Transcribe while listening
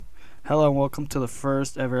Hello and welcome to the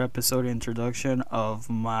first ever episode introduction of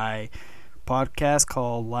my podcast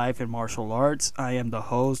called Life in Martial Arts. I am the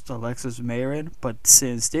host, Alexis Mayren, but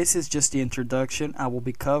since this is just the introduction, I will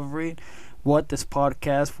be covering what this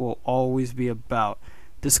podcast will always be about.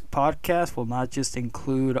 This podcast will not just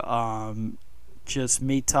include just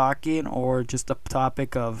me talking or just a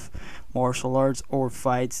topic of martial arts or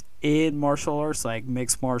fights in martial arts like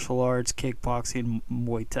mixed martial arts, kickboxing,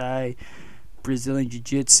 Muay Thai, Brazilian Jiu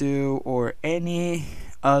Jitsu, or any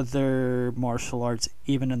other martial arts,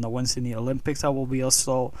 even in the ones in the Olympics. I will be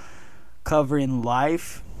also covering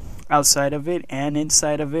life outside of it and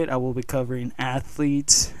inside of it. I will be covering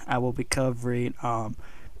athletes. I will be covering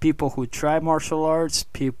people who try martial arts,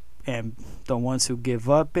 and the ones who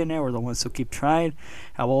give up in it or the ones who keep trying.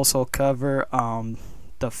 I will also cover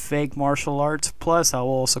the fake martial arts. Plus, I will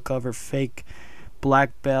also cover fake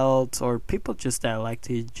black belts or people just that like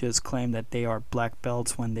to just claim that they are black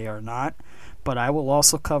belts when they are not. But I will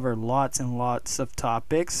also cover lots and lots of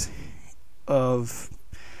topics of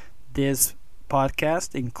this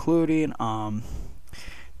podcast, including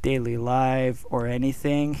daily life or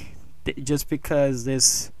anything. Just because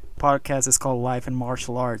this podcast is called Life in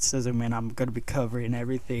Martial Arts doesn't mean I'm going to be covering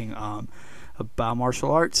everything about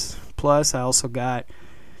martial arts. Plus, I also got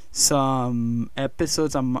some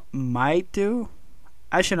episodes might do.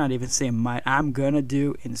 I should not even say might. I'm gonna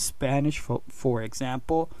do in Spanish. For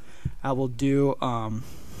example, I will do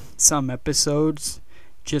some episodes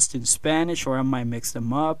just in Spanish, or I might mix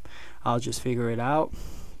them up. I'll just figure it out,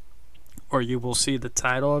 or you will see the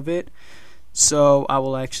title of it. So I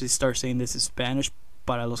will actually start saying this in Spanish.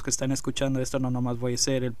 Para los que están escuchando esto, no nomás voy a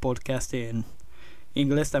hacer el podcast en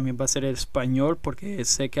inglés, también va a ser el español, porque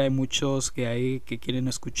sé que hay muchos que quieren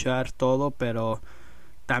escuchar todo, pero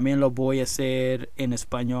también lo voy a hacer en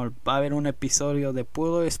español. Va a haber un episodio de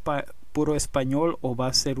puro español, o va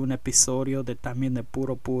a ser un episodio de también de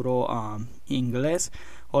puro inglés,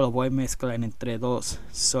 o lo voy a mezclar entre dos.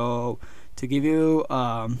 So to give you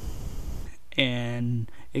and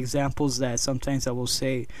examples that sometimes I will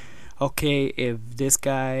say, okay, if this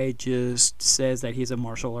guy just says that he's a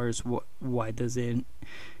martial artist, why doesn't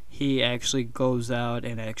he actually goes out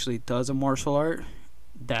and actually does a martial art?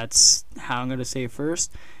 That's how I'm going to say it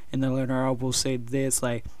first. And then later I will say this,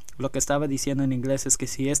 like, lo que estaba diciendo en inglés es que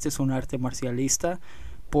si este es un arte marcialista,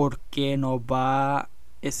 ¿por qué no va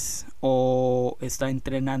o está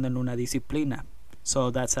entrenando en una disciplina?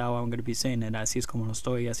 So that's how I'm going to be saying it. Así es como lo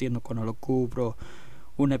estoy haciendo cuando lo cubro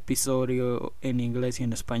un episodio en inglés y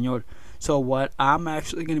en español. So what I'm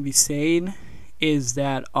actually going to be saying is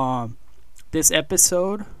that this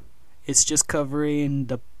episode is just covering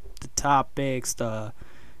the topics, the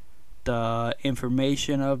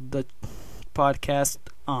information of the podcast.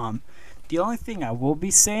 The only thing I will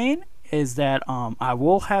be saying is that I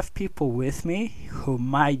will have people with me who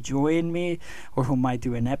might join me or who might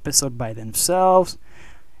do an episode by themselves,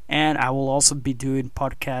 and I will also be doing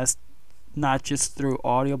podcasts not just through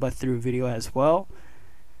audio but through video as well.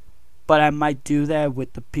 But I might do that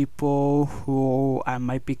with the people who I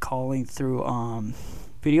might be calling through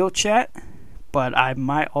video chat. But I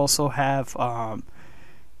might also have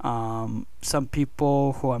some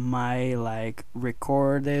people who I might like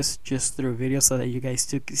record this just through video so that you guys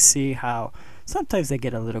can see how sometimes they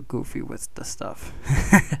get a little goofy with the stuff.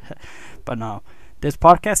 But no, this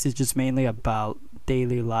podcast is just mainly about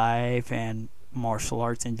daily life and martial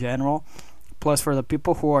arts in general. Plus, for the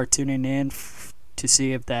people who are tuning in to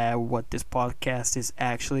see if what this podcast is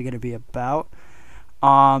actually going to be about,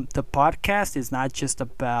 the podcast is not just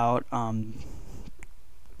about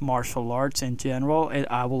martial arts in general.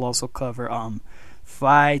 I will also cover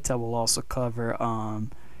fights. I will also cover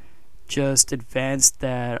just events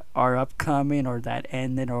that are upcoming or that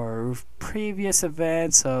ended, or previous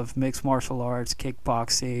events of mixed martial arts,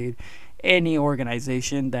 kickboxing, any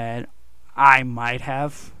organization that I might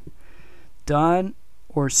have done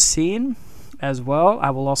or seen as well. I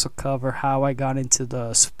will also cover how I got into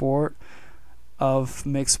the sport of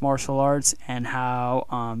mixed martial arts and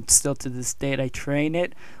how still to this date I train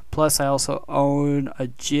it. Plus, I also own a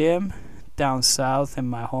gym down south in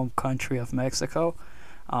my home country of Mexico.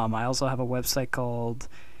 I also have a website called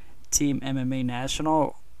Team MMA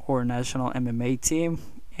National, or National MMA Team,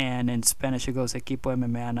 and in Spanish it goes Equipo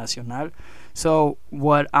MMA Nacional. So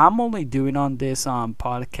what I'm only doing on this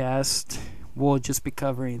podcast will just be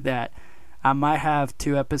covering that. I might have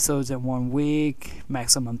 2 episodes in 1 week,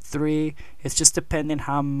 maximum 3. It's just depending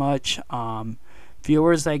how much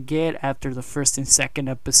viewers I get after the first and second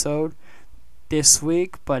episode this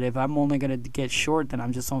week. But if I'm only going to get short, then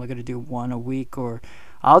I'm just only going to do 1 a week, or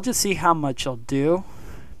I'll just see how much I'll do.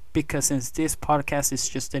 because since this podcast is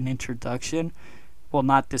just an introduction, well,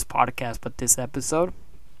 not this podcast, but this episode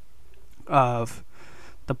of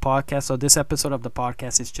the podcast. So this episode of the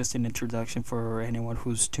podcast is just an introduction for anyone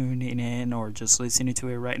who's tuning in or just listening to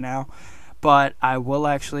it right now. But I will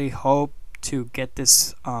actually hope to get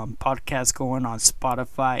this podcast going on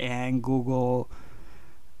Spotify and Google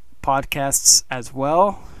Podcasts as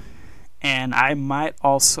well. And I might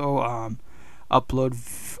also upload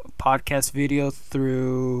podcast videos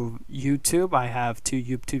through YouTube. I have 2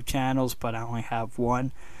 YouTube channels, but I only have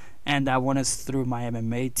one. And that one is through my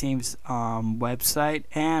MMA team's website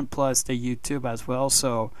and plus the YouTube as well.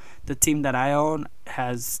 So the team that I own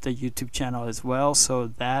has the YouTube channel as well. So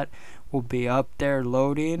that will be up there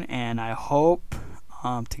loading. And I hope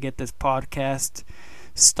to get this podcast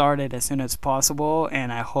started as soon as possible.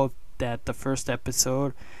 And I hope that the first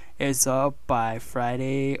episode is up by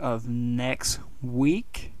Friday of next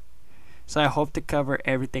week. So I hope to cover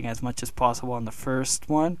everything as much as possible on the first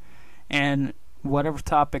one. And whatever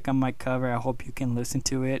topic I might cover, I hope you can listen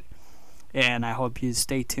to it. And I hope you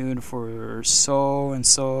stay tuned for so and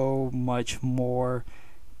so much more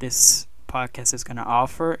this podcast is going to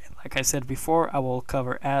offer. Like I said before, I will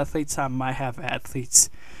cover athletes. I might have athletes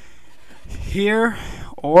here,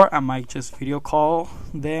 or I might just video call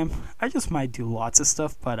them. I just might do lots of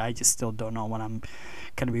stuff, but I just still don't know what I'm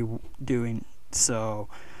going to be doing. So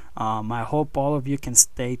I hope all of you can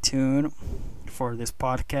stay tuned for this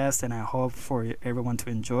podcast, and I hope for everyone to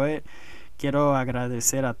enjoy it. Quiero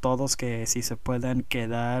agradecer a todos que si se pueden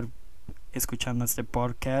quedar escuchando este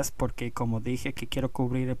podcast, porque como dije que quiero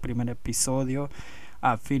cubrir el primer episodio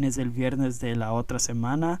a fines del viernes de la otra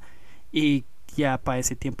semana, y ya para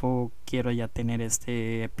ese tiempo quiero ya tener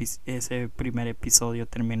ese primer episodio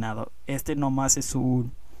terminado. Este nomás es su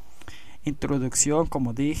introducción,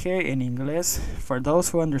 como dije, en inglés. For those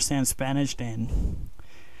who understand Spanish, then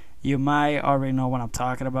you might already know what I'm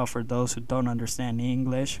talking about. For those who don't understand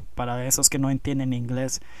English, para esos que no entienden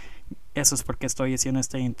inglés, eso es porque estoy haciendo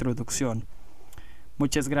esta introducción.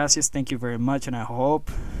 Muchas gracias. Thank you very much, and I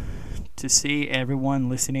hope to see everyone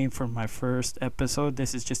listening for my first episode.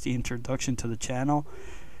 This is just the introduction to the channel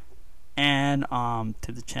and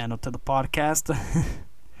to the podcast.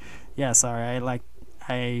 Yeah, sorry.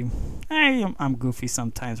 I'm goofy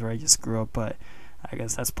sometimes, where I just grew up, but I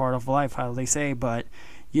guess that's part of life, how they say. But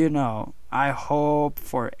I hope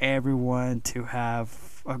for everyone to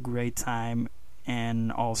have a great time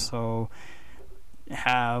and also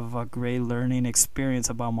have a great learning experience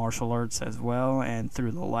about martial arts as well, and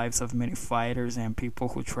through the lives of many fighters and people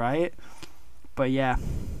who try it. But yeah,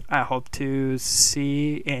 I hope to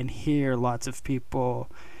see and hear lots of people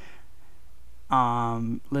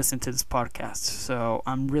listen to this podcast. So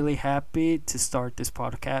I'm really happy to start this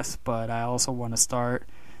podcast, but I also want to start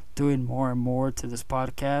doing more and more to this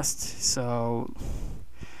podcast. So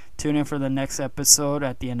tune in for the next episode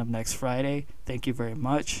at the end of next Friday. Thank you very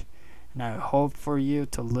much, and I hope for you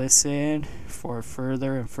to listen for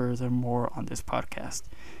further and further more on this podcast.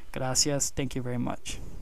 Gracias. Thank you very much.